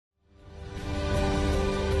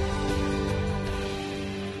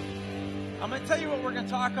I'm going to tell you what we're going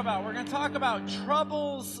to talk about. We're going to talk about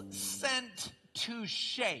troubles sent to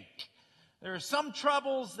shake. There are some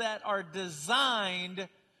troubles that are designed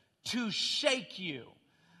to shake you.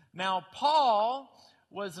 Now, Paul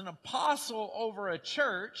was an apostle over a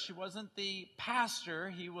church. He wasn't the pastor.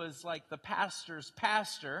 He was like the pastor's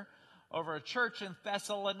pastor over a church in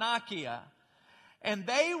Thessalonica. And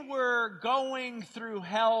they were going through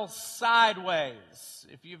hell sideways.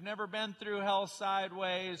 If you've never been through hell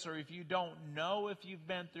sideways, or if you don't know if you've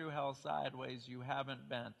been through hell sideways, you haven't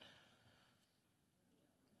been.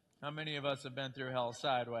 How many of us have been through hell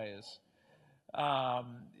sideways?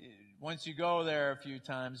 Once you go there a few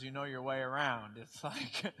times, you know your way around. It's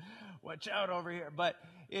like, watch out over here. But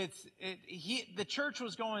the church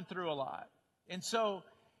was going through a lot. And so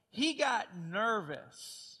he got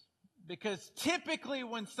nervous. Because typically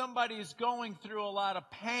when somebody's going through a lot of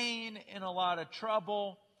pain and a lot of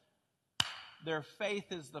trouble, their faith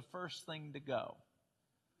is the first thing to go.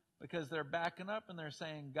 Because they're backing up and they're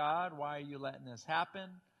saying, God, why are you letting this happen?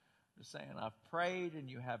 They're saying, I've prayed and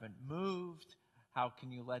you haven't moved. How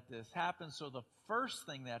can you let this happen? So the first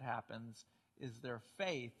thing that happens is their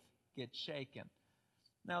faith gets shaken.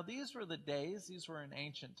 Now, these were the days, these were in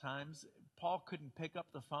ancient times. Paul couldn't pick up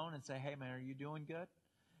the phone and say, hey, man, are you doing good?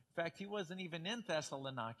 In fact, he wasn't even in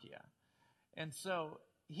Thessalonica. And so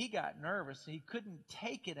he got nervous. He couldn't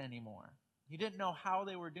take it anymore. He didn't know how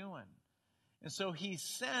they were doing. And so he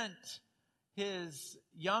sent his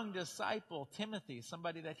young disciple, Timothy,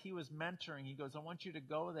 somebody that he was mentoring. He goes, I want you to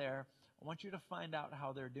go there. I want you to find out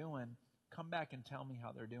how they're doing. Come back and tell me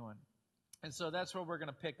how they're doing. And so that's where we're going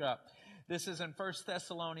to pick up. This is in 1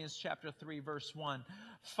 Thessalonians chapter 3, verse 1.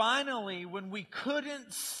 Finally, when we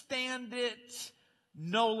couldn't stand it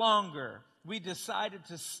no longer, we decided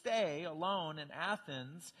to stay alone in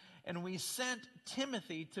Athens, and we sent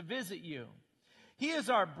Timothy to visit you. He is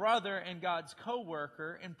our brother and God's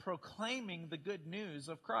co-worker in proclaiming the good news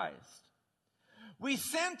of Christ. We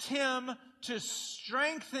sent him to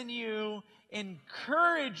strengthen you,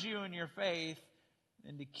 encourage you in your faith,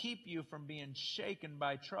 and to keep you from being shaken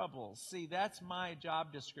by troubles. See, that's my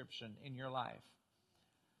job description in your life,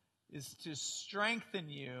 is to strengthen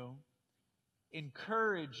you,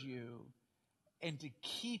 encourage you, and to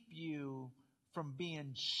keep you from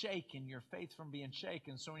being shaken, your faith from being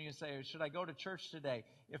shaken. So when you say, should I go to church today?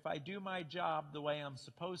 If I do my job the way I'm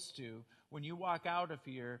supposed to, when you walk out of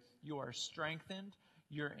here, you are strengthened,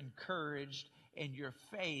 you're encouraged, and your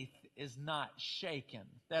faith is not shaken.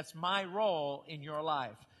 That's my role in your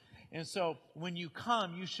life. And so when you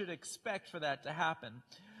come, you should expect for that to happen.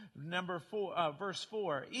 Verse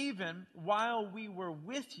 4, even while we were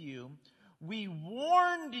with you, we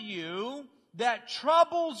warned you that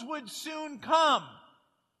troubles would soon come.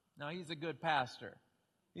 Now, he's a good pastor.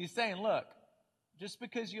 He's saying, look, just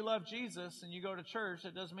because you love Jesus and you go to church,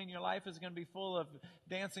 it doesn't mean your life is going to be full of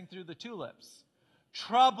dancing through the tulips.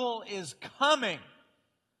 Trouble is coming.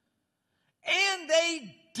 And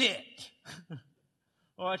they did.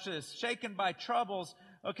 Watch this. Shaken by troubles.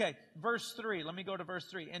 Okay, verse 3. Let me go to verse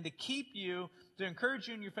 3. And to encourage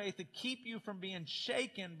you in your faith, to keep you from being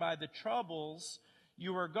shaken by the troubles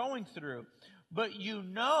you are going through. But you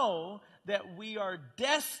know that we are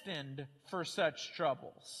destined for such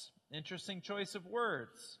troubles. Interesting choice of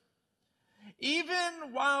words.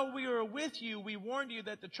 Even while we were with you, we warned you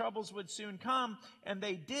that the troubles would soon come, and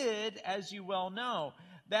they did, as you well know.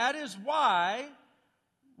 That is why,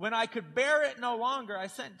 when I could bear it no longer, I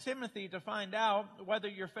sent Timothy to find out whether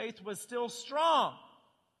your faith was still strong.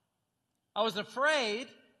 I was afraid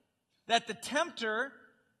that the tempter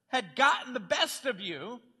had gotten the best of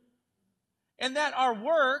you and that our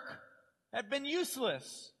work had been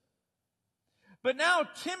useless. But now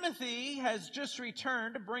Timothy has just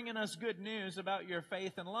returned, bringing us good news about your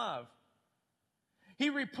faith and love. He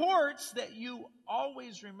reports that you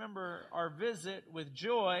always remember our visit with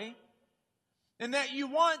joy and that you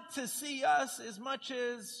want to see us as much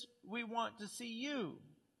as we want to see you.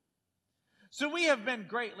 So we have been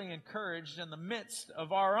greatly encouraged in the midst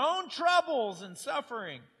of our own troubles and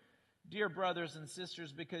suffering, dear brothers and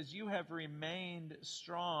sisters, because you have remained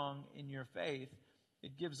strong in your faith.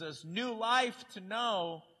 It gives us new life to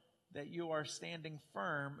know that you are standing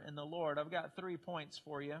firm in the Lord. I've got 3 points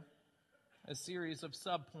for you, a series of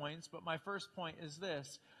subpoints, but my first point is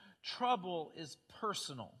this. Trouble is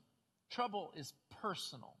personal. Trouble is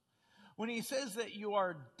personal. When he says that you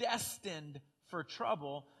are destined for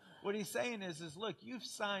trouble, what he's saying is look, you've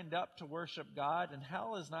signed up to worship God, and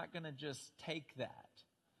hell is not going to just take that.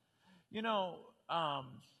 You know,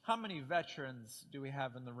 how many veterans do we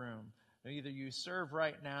have in the room? Either you serve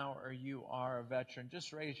right now or you are a veteran.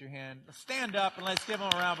 Just raise your hand. Stand up and let's give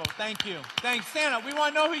them a round of applause. Thank you. Thanks. Stand up. We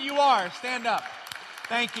want to know who you are. Stand up.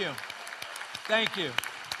 Thank you. Thank you.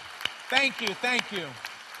 Thank you. Thank you.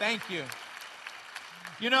 Thank you.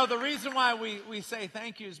 You know, the reason why we say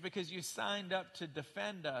thank you is because you signed up to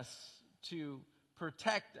defend us, to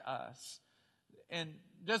protect us. And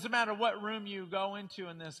it doesn't matter what room you go into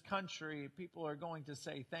in this country, people are going to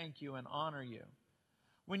say thank you and honor you.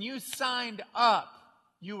 When you signed up,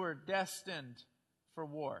 you were destined for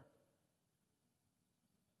war.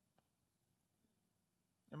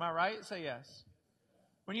 Am I right? Say yes.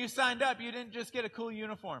 When you signed up, you didn't just get a cool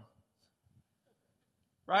uniform.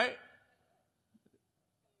 Right?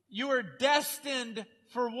 You were destined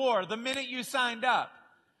for war the minute you signed up.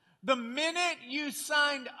 The minute you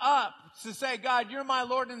signed up to say, God, you're my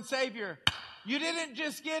Lord and Savior, you didn't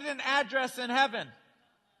just get an address in heaven.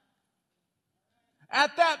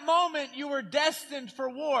 At that moment, you were destined for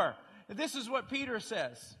war. This is what Peter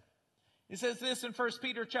says. He says this in 1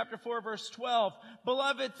 Peter chapter 4, verse 12.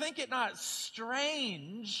 Beloved, think it not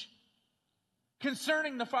strange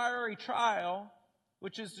concerning the fiery trial,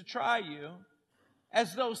 which is to try you,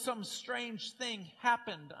 as though some strange thing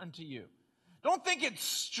happened unto you. Don't think it's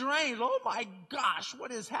strange. Oh my gosh,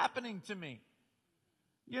 what is happening to me?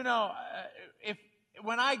 You know,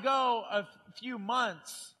 when I go a few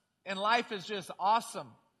months and life is just awesome,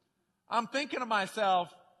 I'm thinking to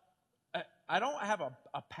myself, I don't have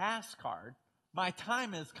a pass card. My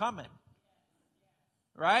time is coming.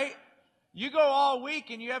 Right? You go all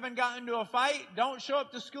week and you haven't gotten into a fight, don't show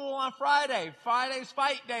up to school on Friday. Friday's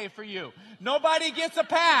fight day for you. Nobody gets a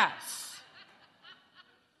pass.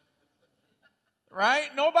 Right?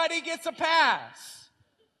 Nobody gets a pass.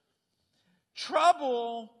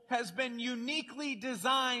 Trouble has been uniquely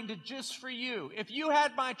designed just for you. If you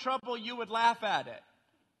had my trouble, you would laugh at it.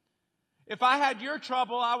 If I had your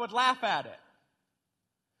trouble, I would laugh at it.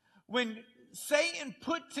 When Satan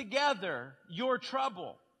put together your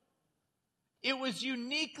trouble, it was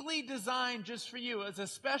uniquely designed just for you. It was a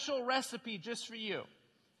special recipe just for you.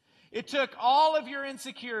 It took all of your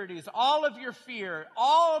insecurities, all of your fear,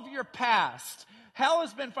 all of your past. Hell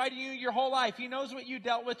has been fighting you your whole life. He knows what you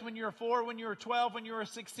dealt with when you were 4, when you were 12, when you were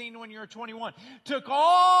 16, when you were 21. Took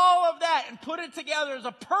all of that and put it together as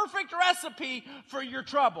a perfect recipe for your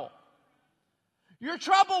trouble. Your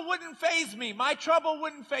trouble wouldn't faze me. My trouble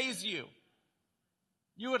wouldn't faze you.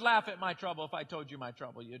 You would laugh at my trouble if I told you my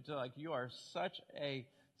trouble. You'd be like, you are such a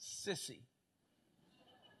sissy.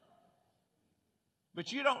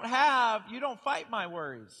 But you don't fight my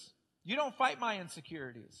worries. You don't fight my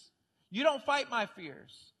insecurities. You don't fight my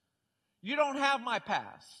fears. You don't have my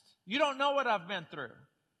past. You don't know what I've been through.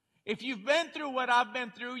 If you've been through what I've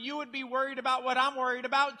been through, you would be worried about what I'm worried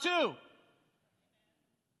about too.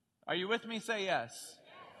 Are you with me? Say yes.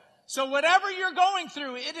 So whatever you're going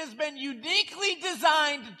through, it has been uniquely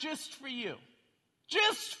designed just for you.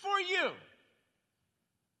 Just for you.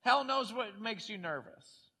 Hell knows what makes you nervous.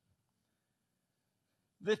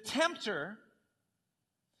 The tempter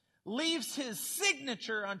leaves his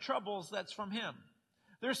signature on troubles that's from him.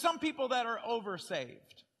 There's some people that are oversaved.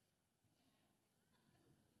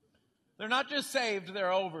 They're not just saved,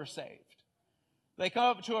 they're oversaved. They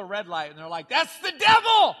come up to a red light and they're like, that's the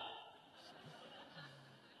devil!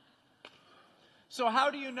 So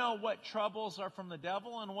how do you know what troubles are from the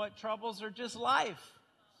devil and what troubles are just life?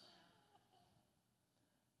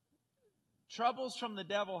 Troubles from the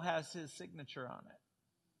devil has his signature on it.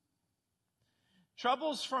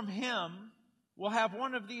 Troubles from him will have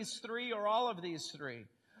one of these three or all of these three.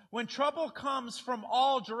 When trouble comes from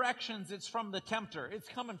all directions, it's from the tempter. It's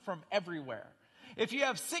coming from everywhere. If you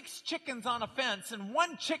have 6 chickens on a fence and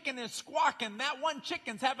one chicken is squawking, that one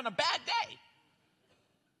chicken's having a bad day.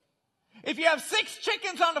 If you have 6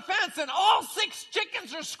 chickens on the fence and all 6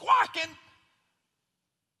 chickens are squawking,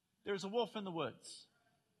 there's a wolf in the woods.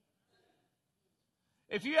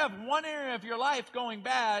 If you have one area of your life going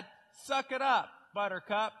bad, suck it up,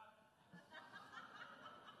 buttercup.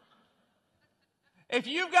 If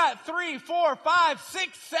you've got 3, 4, 5,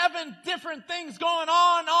 6, 7 different things going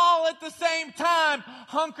on all at the same time,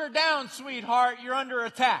 hunker down, sweetheart. You're under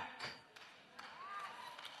attack.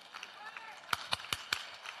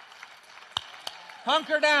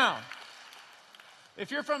 Hunker down.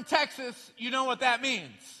 If you're from Texas, you know what that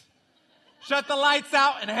means. Shut the lights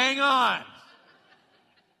out and hang on.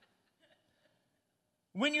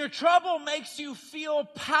 When your trouble makes you feel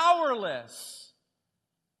powerless,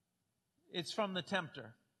 it's from the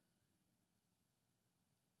tempter.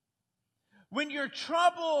 When your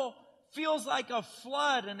trouble feels like a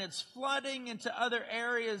flood, and it's flooding into other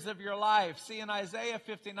areas of your life. See, in Isaiah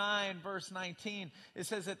 59, verse 19, it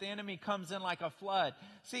says that the enemy comes in like a flood.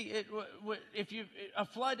 See, a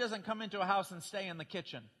flood doesn't come into a house and stay in the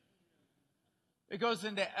kitchen. It goes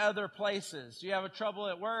into other places. You have a trouble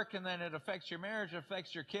at work, and then it affects your marriage, it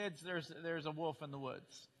affects your kids. There's a wolf in the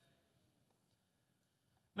woods.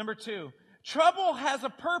 Number 2, trouble has a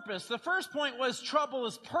purpose. The first point was trouble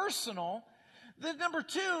is personal. The number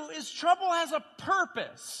 2 is trouble has a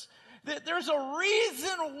purpose. There's a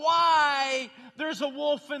reason why there's a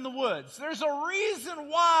wolf in the woods. There's a reason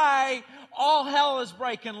why all hell is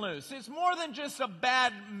breaking loose. It's more than just a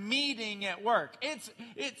bad meeting at work. It's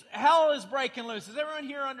hell is breaking loose. Does everyone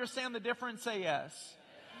here understand the difference? Say yes.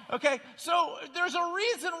 Okay, so there's a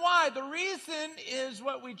reason why. The reason is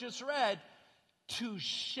what we just read, to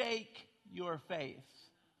shake your faith.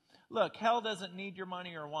 Look, hell doesn't need your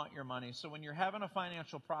money or want your money. So when you're having a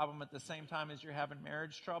financial problem at the same time as you're having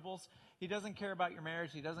marriage troubles, he doesn't care about your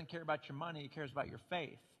marriage. He doesn't care about your money. He cares about your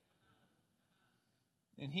faith.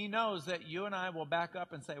 And he knows that you and I will back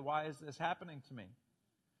up and say, why is this happening to me?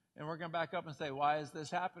 And we're going to back up and say, why is this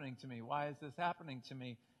happening to me? Why is this happening to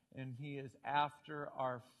me? And he is after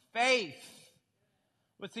our faith.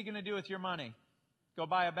 What's he going to do with your money? Go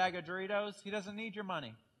buy a bag of Doritos? He doesn't need your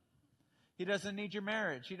money. He doesn't need your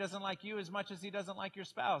marriage. He doesn't like you as much as he doesn't like your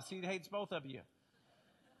spouse. He hates both of you.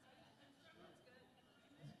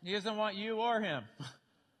 He doesn't want you or him.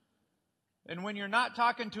 And when you're not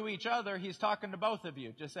talking to each other, he's talking to both of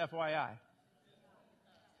you. Just FYI.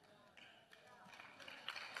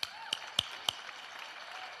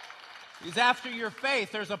 He's after your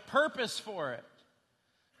faith. There's a purpose for it.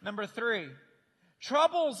 Number 3.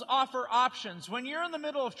 Troubles offer options. When you're in the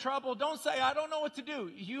middle of trouble, don't say, I don't know what to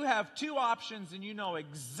do. You have 2 options and you know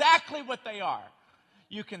exactly what they are.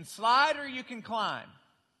 You can slide or you can climb.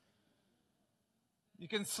 You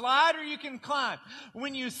can slide or you can climb.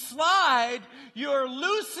 When you slide, you're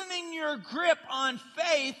loosening your grip on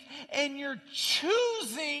faith and you're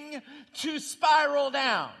choosing to spiral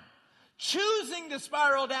down. Choosing to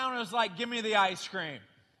spiral down is like, give me the ice cream.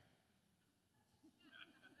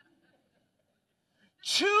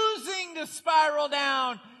 Choosing to spiral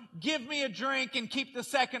down, give me a drink and keep the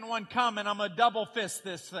second one coming. I'm going to double fist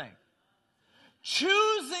this thing.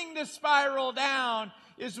 Choosing to spiral down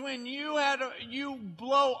is when you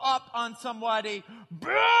blow up on somebody.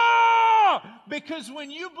 Because when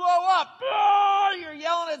you blow up, you're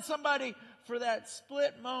yelling at somebody. For that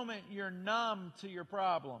split moment, you're numb to your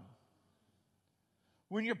problem.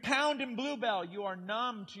 When you're pounding Bluebell, you are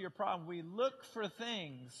numb to your problem. We look for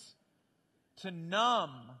things to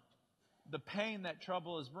numb the pain that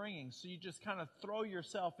trouble is bringing. So you just kind of throw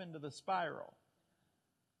yourself into the spiral.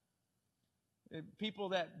 People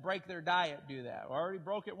that break their diet do that. I already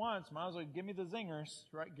broke it once. Might as well give me the zingers,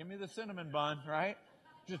 right? Give me the cinnamon bun, right?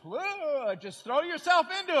 Just throw yourself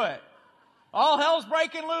into it. All hell's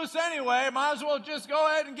breaking loose anyway. Might as well just go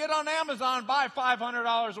ahead and get on Amazon and buy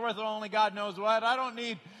 $500 worth of only God knows what. I don't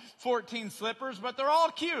need 14 slippers, but they're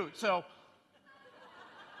all cute, so...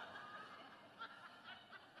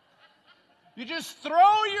 You just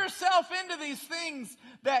throw yourself into these things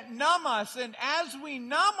that numb us. And as we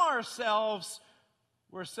numb ourselves,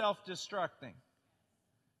 we're self-destructing.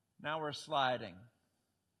 Now we're sliding.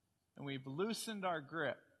 And we've loosened our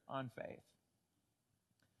grip on faith.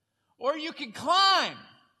 Or you can climb.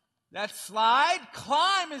 That slide,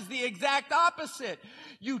 climb is the exact opposite.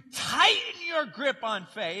 You tighten your grip on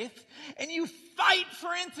faith and you fight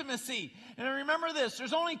for intimacy. And remember this,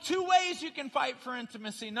 there's only 2 ways you can fight for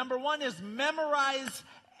intimacy. Number 1 is memorize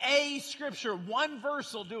a scripture. 1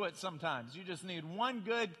 verse will do it sometimes. You just need one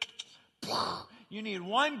good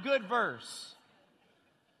verse.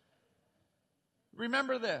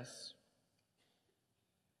 Remember this.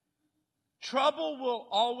 Trouble will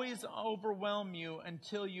always overwhelm you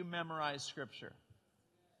until you memorize Scripture.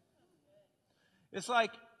 It's like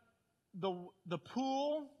the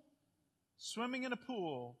pool, swimming in a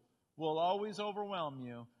pool will always overwhelm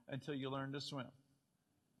you until you learn to swim.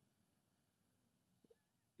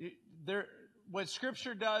 What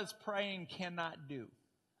Scripture does, praying cannot do.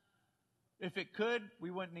 If it could, we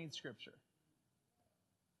wouldn't need Scripture.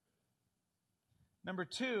 Number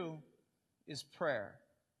 2 is prayer.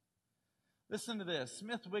 Listen to this.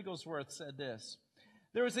 Smith Wigglesworth said this.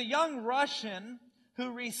 There was a young Russian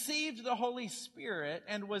who received the Holy Spirit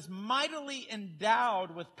and was mightily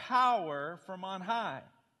endowed with power from on high.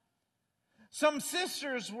 Some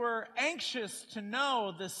sisters were anxious to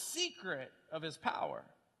know the secret of his power.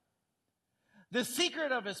 The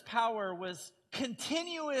secret of his power was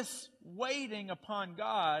continuous waiting upon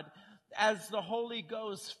God as the Holy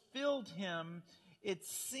Ghost filled him, it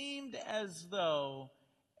seemed as though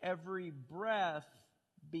every breath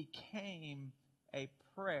became a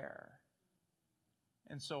prayer.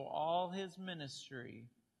 And so all his ministry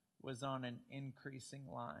was on an increasing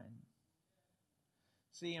line.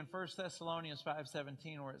 See, in 1 Thessalonians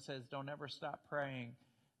 5:17, where it says, don't ever stop praying,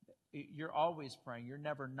 you're always praying. You're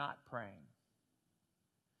never not praying.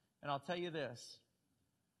 And I'll tell you this.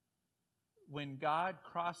 When God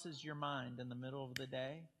crosses your mind in the middle of the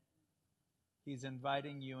day, he's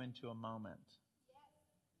inviting you into a moment.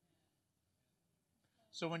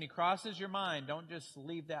 So when he crosses your mind, don't just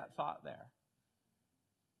leave that thought there.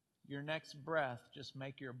 Your next breath, just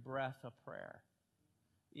make your breath a prayer.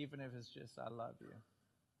 Even if it's just, I love you.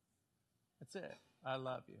 That's it. I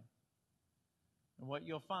love you. And what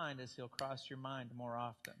you'll find is he'll cross your mind more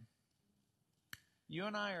often. You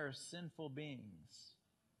and I are sinful beings.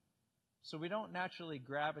 So we don't naturally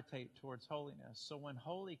gravitate towards holiness. So when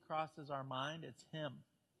holy crosses our mind, it's him.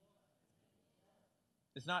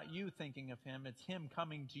 It's not you thinking of him. It's him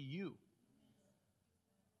coming to you.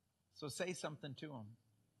 So say something to him.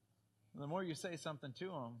 The more you say something to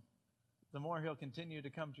him, the more he'll continue to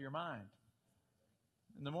come to your mind.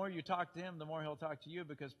 And the more you talk to him, the more he'll talk to you,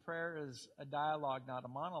 because prayer is a dialogue, not a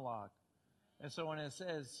monologue. And so when it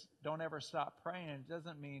says, don't ever stop praying, it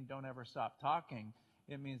doesn't mean don't ever stop talking.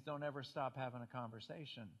 It means don't ever stop having a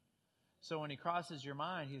conversation. So when he crosses your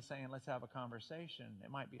mind, he's saying, let's have a conversation.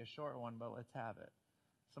 It might be a short one, but let's have it.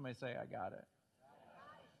 Somebody say, I got it.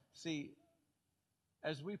 See,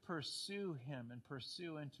 as we pursue him and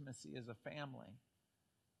pursue intimacy as a family,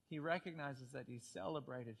 he recognizes that he's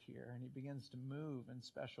celebrated here, and he begins to move in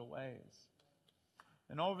special ways.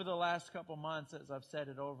 And over the last couple months, as I've said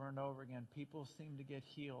it over and over again, people seem to get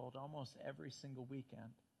healed almost every single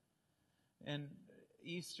weekend. And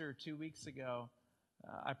Easter 2 weeks ago,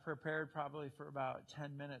 I prepared probably for about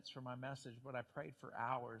 10 minutes for my message, but I prayed for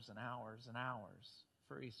hours and hours and hours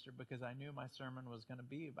for Easter because I knew my sermon was going to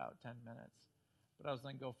be about 10 minutes. But I was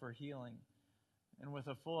going to go for healing. And with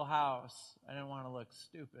a full house, I didn't want to look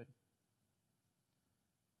stupid.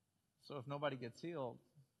 So if nobody gets healed,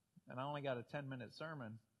 and I only got a 10-minute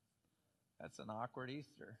sermon, that's an awkward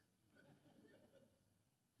Easter.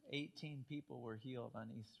 18 people were healed on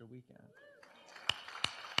Easter weekend.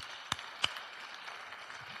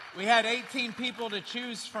 We had 18 people to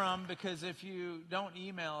choose from, because if you don't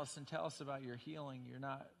email us and tell us about your healing, you're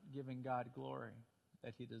not giving God glory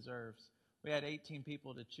that he deserves. We had 18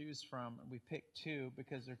 people to choose from, and we picked two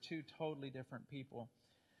because they're two totally different people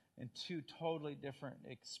and two totally different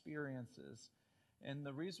experiences. And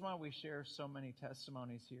the reason why we share so many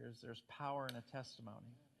testimonies here is there's power in a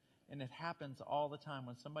testimony. And it happens all the time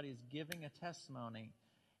when somebody's giving a testimony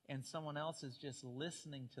and someone else is just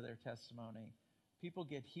listening to their testimony. People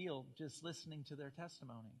get healed just listening to their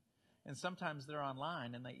testimony. And sometimes they're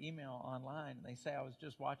online and they email online and they say, I was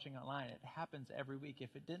just watching online. It happens every week.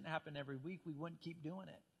 If it didn't happen every week, we wouldn't keep doing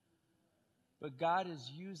it. But God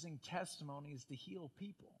is using testimonies to heal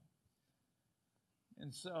people.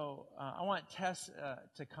 And so I want Tess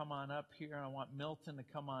to come on up here, and I want Milton to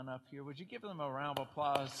come on up here. Would you give them a round of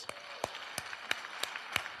applause?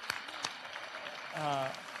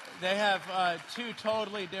 They have two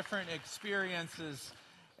totally different experiences.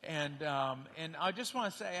 And I just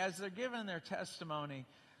want to say, as they're giving their testimony,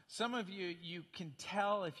 some of you can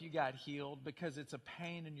tell if you got healed because it's a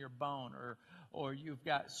pain in your bone, or you've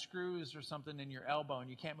got screws or something in your elbow and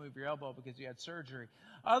you can't move your elbow because you had surgery.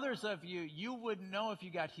 Others of you wouldn't know if you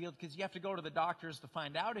got healed because you have to go to the doctors to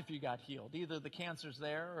find out if you got healed. Either the cancer's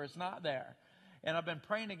there or it's not there. And I've been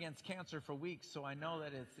praying against cancer for weeks, so I know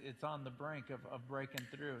that it's on the brink of breaking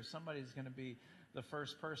through. Somebody's going to be the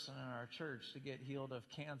first person in our church to get healed of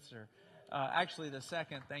cancer. Actually, the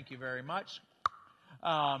second, thank you very much.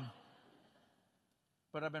 But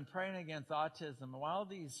I've been praying against autism. While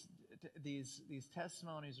these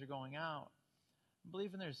testimonies are going out, I'm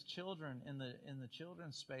believing there's children in the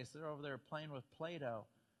children's space. They're over there playing with Play-Doh,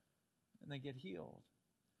 and they get healed.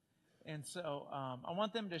 And so I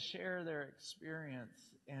want them to share their experience.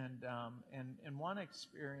 And in one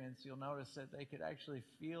experience, you'll notice that they could actually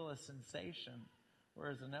feel a sensation,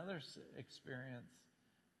 whereas another experience,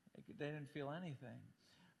 they didn't feel anything.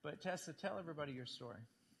 But Tessa, tell everybody your story.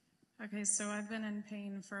 Okay, so I've been in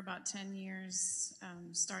pain for about 10 years,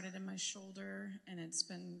 started in my shoulder, and it's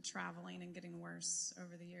been traveling and getting worse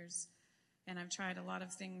over the years. And I've tried a lot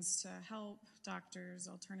of things to help, doctors,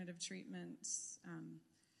 alternative treatments,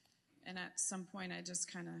 and at some point I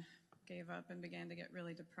just kind of gave up and began to get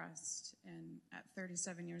really depressed. And at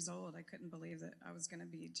 37 years old, I couldn't believe that I was going to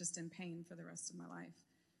be just in pain for the rest of my life.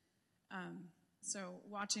 So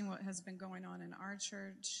watching what has been going on in our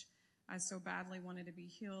church, I so badly wanted to be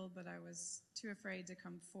healed, but I was too afraid to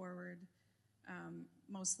come forward,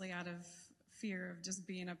 mostly out of fear of just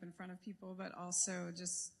being up in front of people, but also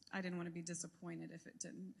just I didn't want to be disappointed if it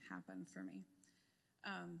didn't happen for me.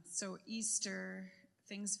 So Easter,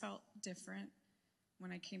 things felt different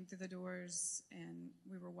when I came through the doors, and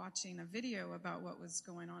we were watching a video about what was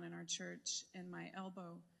going on in our church, and my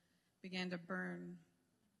elbow began to burn,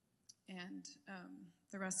 and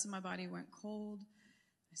the rest of my body went cold.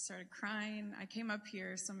 I started crying. I came up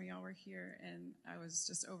here, some of y'all were here, and I was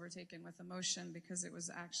just overtaken with emotion because it was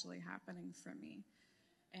actually happening for me.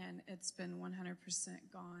 And it's been 100%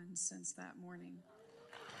 gone since that morning.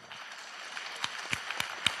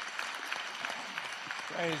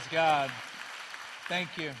 Praise God.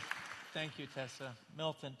 Thank you. Thank you, Tessa.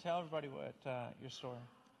 Milton, tell everybody what your story.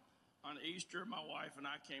 On Easter, my wife and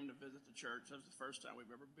I came to visit the church. That was the first time we've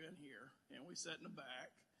ever been here. And we sat in the back,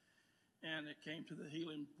 and it came to the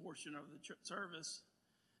healing portion of the service.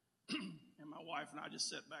 And my wife and I just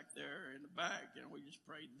sat back there in the back, and we just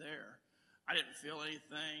prayed there. I didn't feel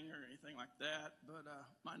anything or anything like that, but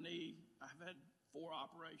my knee, I've had 4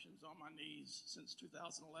 operations on my knees since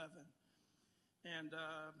 2011. And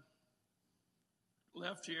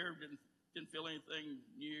left here, didn't feel anything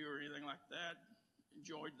new or anything like that.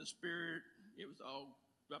 Enjoyed the spirit. It was all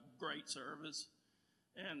a great service.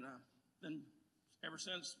 And then ever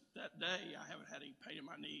since that day, I haven't had any pain in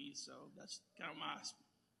my knees. So that's kind of my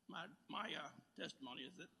testimony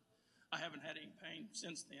is that I haven't had any pain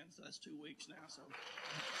since then. So that's 2 weeks now. So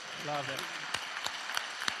love it.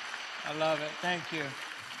 I love it. Thank you.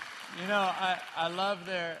 You know, I love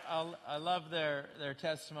their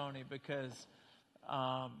testimony because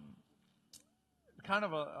kind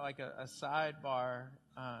of like a sidebar,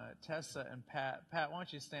 Tessa and Pat. Pat, why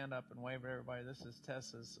don't you stand up and wave at everybody? This is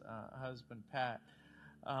Tessa's husband, Pat.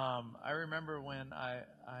 I remember when I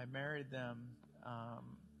married them,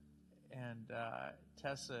 and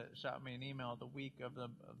Tessa shot me an email the week of the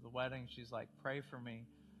wedding. She's like, "Pray for me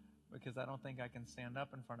because I don't think I can stand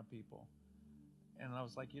up in front of people." And I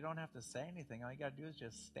was like, "You don't have to say anything. All you got to do is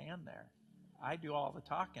just stand there. I do all the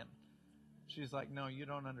talking." She's like, "No, you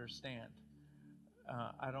don't understand.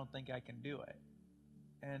 I don't think I can do it."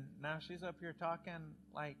 And now she's up here talking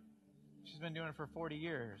like she's been doing it for 40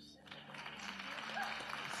 years.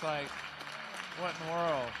 It's like, what in the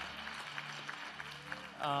world?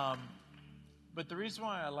 But the reason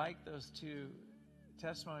why I like those 2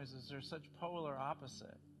 testimonies is they're such polar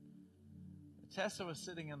opposite. Tessa was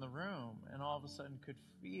sitting in the room and all of a sudden could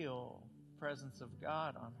feel the presence of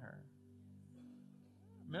God on her.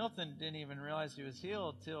 Milton didn't even realize he was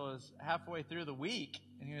healed till it was halfway through the week.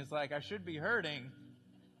 And he was like, "I should be hurting.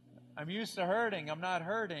 I'm used to hurting. I'm not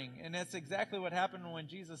hurting." And that's exactly what happened when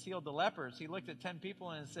Jesus healed the lepers. He looked at 10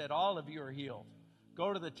 people and said, "All of you are healed.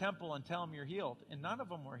 Go to the temple and tell them you're healed." And none of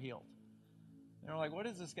them were healed. They were like, "What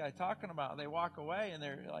is this guy talking about?" They walk away and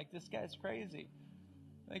they're like, "This guy's crazy."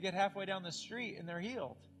 They get halfway down the street and they're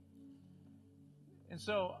healed. And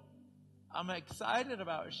so I'm excited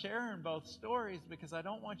about sharing both stories because I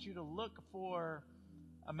don't want you to look for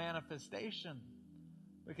a manifestation,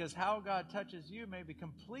 because how God touches you may be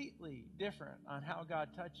completely different on how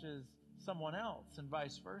God touches someone else and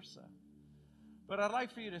vice versa. But I'd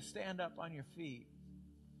like for you to stand up on your feet,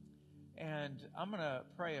 and I'm going to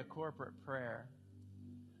pray a corporate prayer.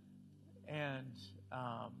 And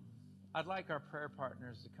I'd like our prayer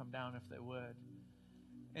partners to come down if they would.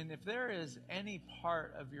 And if there is any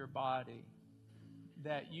part of your body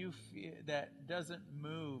that you feel that doesn't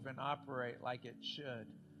move and operate like it should,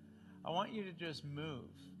 I want you to just move.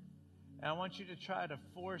 And I want you to try to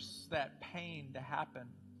force that pain to happen.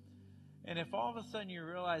 And if all of a sudden you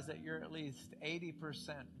realize that you're at least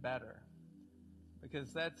 80% better,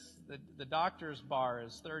 because that's the doctor's bar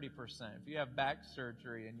is 30%. If you have back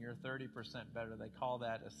surgery and you're 30% better, they call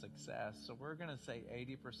that a success. So we're going to say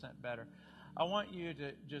 80% better. I want you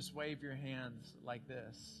to just wave your hands like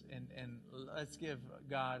this, and let's give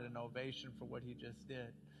God an ovation for what he just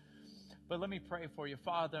did. But let me pray for you.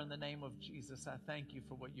 Father, in the name of Jesus, I thank you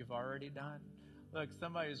for what you've already done. Look,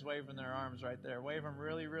 somebody's waving their arms right there. Wave them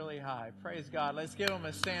really, really high. Praise God. Let's give them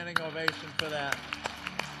a standing ovation for that.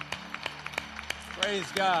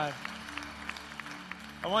 Praise God.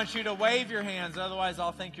 I want you to wave your hands, otherwise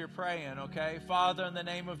I'll think you're praying, okay? Father, in the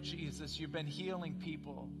name of Jesus, you've been healing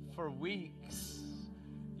people for weeks.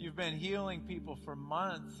 You've been healing people for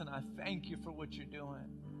months, and I thank you for what you're doing.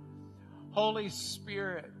 Holy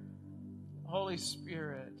Spirit, Holy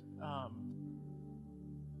Spirit,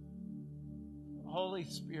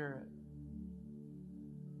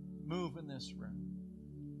 move in this room.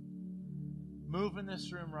 Move in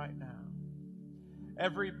this room right now.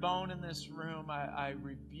 Every bone in this room, I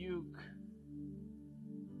rebuke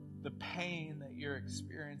the pain that you're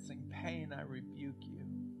experiencing. Pain, I rebuke you.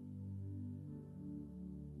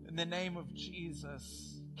 In the name of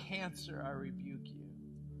Jesus, cancer, I rebuke you.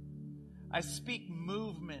 I speak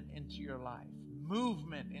movement into your life.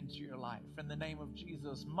 Movement into your life. In the name of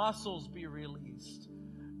Jesus, muscles be released.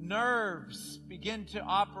 Nerves begin to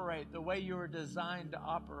operate the way you were designed to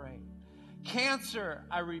operate. Cancer,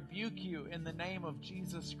 I rebuke you in the name of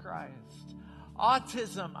Jesus Christ.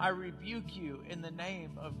 Autism, I rebuke you in the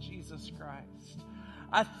name of Jesus Christ.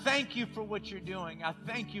 I thank you for what you're doing. I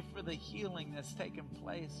thank you for the healing that's taken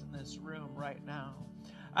place in this room right now.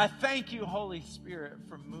 I thank you, Holy Spirit,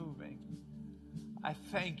 for moving. I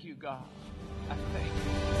thank you, God. I thank you.